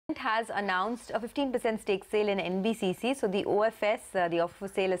has announced a 15% stake sale in NBCC. So the OFS, the offer for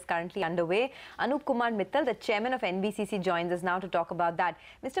sale, is currently underway. Anoop Kumar Mittal, the chairman of NBCC, joins us now to talk about that.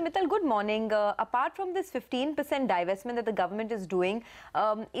 Mr. Mittal, good morning. Apart from this 15% divestment that the government is doing,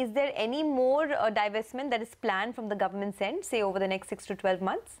 is there any more divestment that is planned from the government's end, say over the next 6 to 12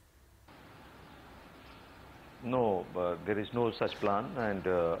 months? No, there is no such plan, and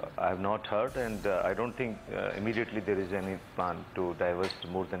I have not heard, and I don't think immediately there is any plan to divest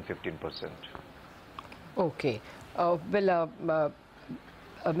more than 15%. Okay. Mr.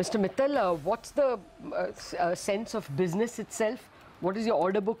 Mittal, what's the sense of business itself? What is your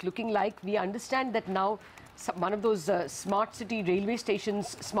order book looking like? We understand that now one of those smart city railway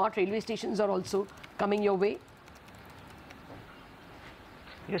stations, smart railway stations are also coming your way.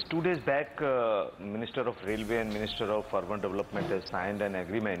 Yes, 2 days back, Minister of Railway and Minister of Urban Development has signed an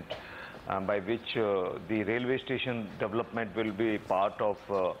agreement by which the railway station development will be part of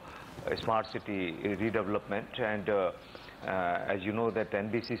a smart city redevelopment. And as you know, that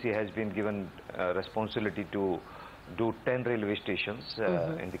NBCC has been given responsibility to do 10 railway stations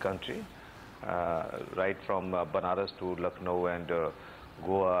in the country, right from Banaras to Lucknow and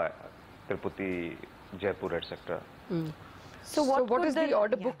Goa, Tirupati, Jaipur, etc. So what is the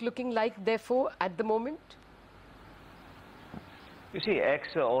order book looking like, therefore, at the moment? You see,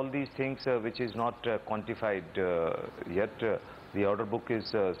 all these things which is not quantified yet, the order book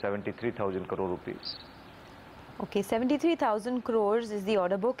is 73,000 crore rupees. Okay, 73,000 crores is the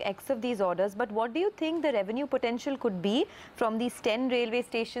order book, X of these orders. But what do you think the revenue potential could be from these 10 railway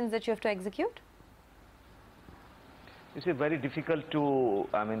stations that you have to execute? You see, very difficult to,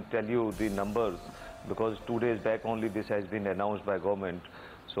 tell you the numbers, because 2 days back only this has been announced by government.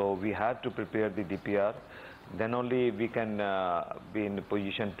 So we have to prepare the DPR. Then only we can be in a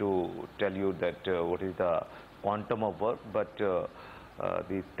position to tell you that what is the quantum of work. But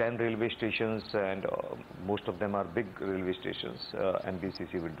the 10 railway stations, and most of them are big railway stations,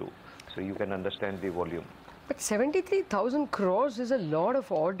 NBCC will do. So you can understand the volume. But 73,000 crores is a lot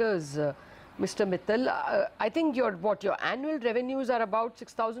of orders, Mr. Mittal. I think your annual revenues are about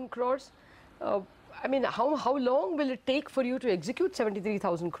 6,000 crores. How long will it take for you to execute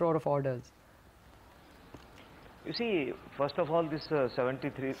 73,000 crore of orders? You see, first of all, this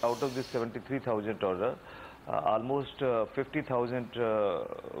out of this 73,000 order, almost 50,000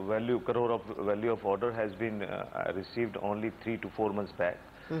 crore of value of order has been received only 3 to 4 months back.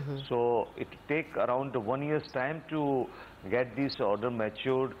 So it take around 1 year's time to get this order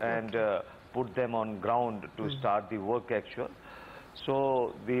matured and put them on ground to start the work actual.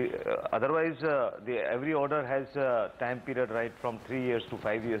 So otherwise every order has a time period right from 3 years to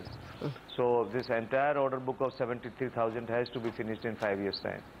 5 years. So this entire order book of 73,000 has to be finished in 5 years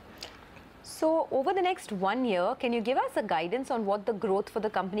time. So over the next 1 year, can you give us a guidance on what the growth for the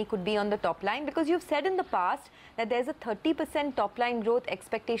company could be on the top line? Because you've said in the past that there's a 30% top line growth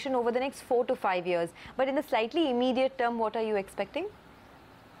expectation over the next 4 to 5 years. But in the slightly immediate term, what are you expecting?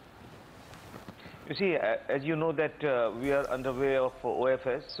 You see, as you know that we are underway of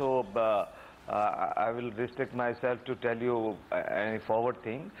OFS, so I will restrict myself to tell you any forward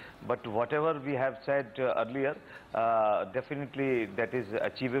thing. But whatever we have said earlier, definitely that is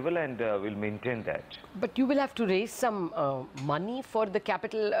achievable, and we'll maintain that. But you will have to raise some money for the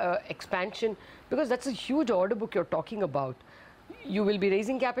capital expansion, because that's a huge order book you're talking about. You will be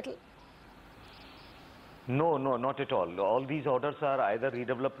raising capital? No, not at all. All these orders are either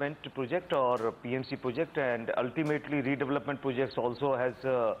redevelopment project or PMC project, and ultimately redevelopment projects also has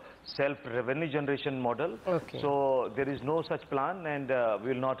a self-revenue generation model. Okay. So there is no such plan, and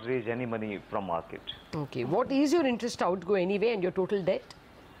we will not raise any money from market. Okay. What is your interest outgo anyway, and your total debt?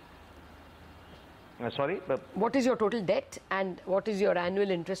 Sorry? What is your total debt, and what is your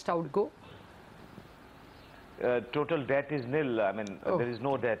annual interest outgo? Total debt is nil. There is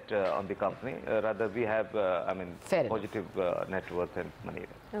no debt on the company. Rather, we have, positive net worth and money.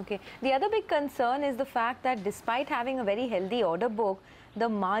 Okay. The other big concern is the fact that despite having a very healthy order book, the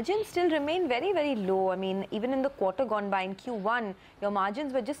margins still remain very, very low. Even in the quarter gone by in Q1, your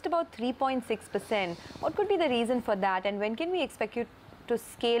margins were just about 3.6%. What could be the reason for that? And when can we expect you to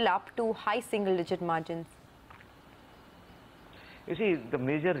scale up to high single-digit margins? You see, the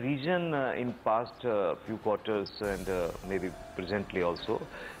major reason in past few quarters and maybe presently also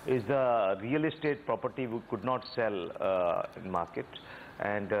is the real estate property we could not sell in market,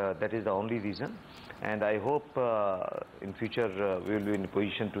 and that is the only reason. And I hope in future we will be in a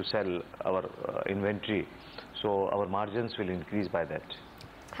position to sell our inventory, so our margins will increase by that.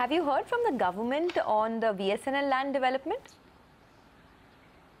 Have you heard from the government on the BSNL land development?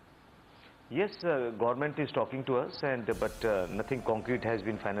 Yes, government is talking to us, but nothing concrete has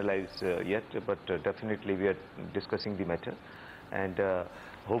been finalized yet. But definitely we are discussing the matter, and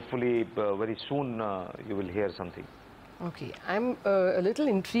hopefully very soon you will hear something. Okay, I'm a little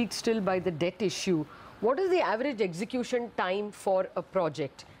intrigued still by the debt issue. What is the average execution time for a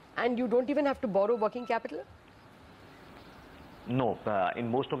project? And you don't even have to borrow working capital? No, in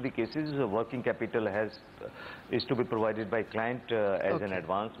most of the cases, working capital is to be provided by client as an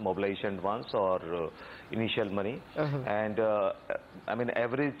advance, mobilization advance or initial money. And I mean,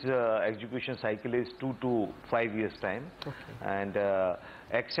 average execution cycle is 2 to 5 years time. And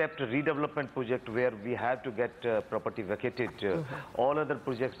except redevelopment project where we have to get property vacated, all other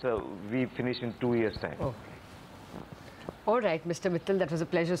projects we finish in 2 years time. All right, Mr. Mittal, that was a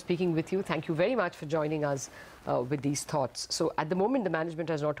pleasure speaking with you. Thank you very much for joining us with these thoughts. So at the moment, the management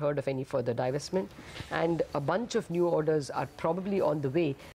has not heard of any further divestment, and a bunch of new orders are probably on the way.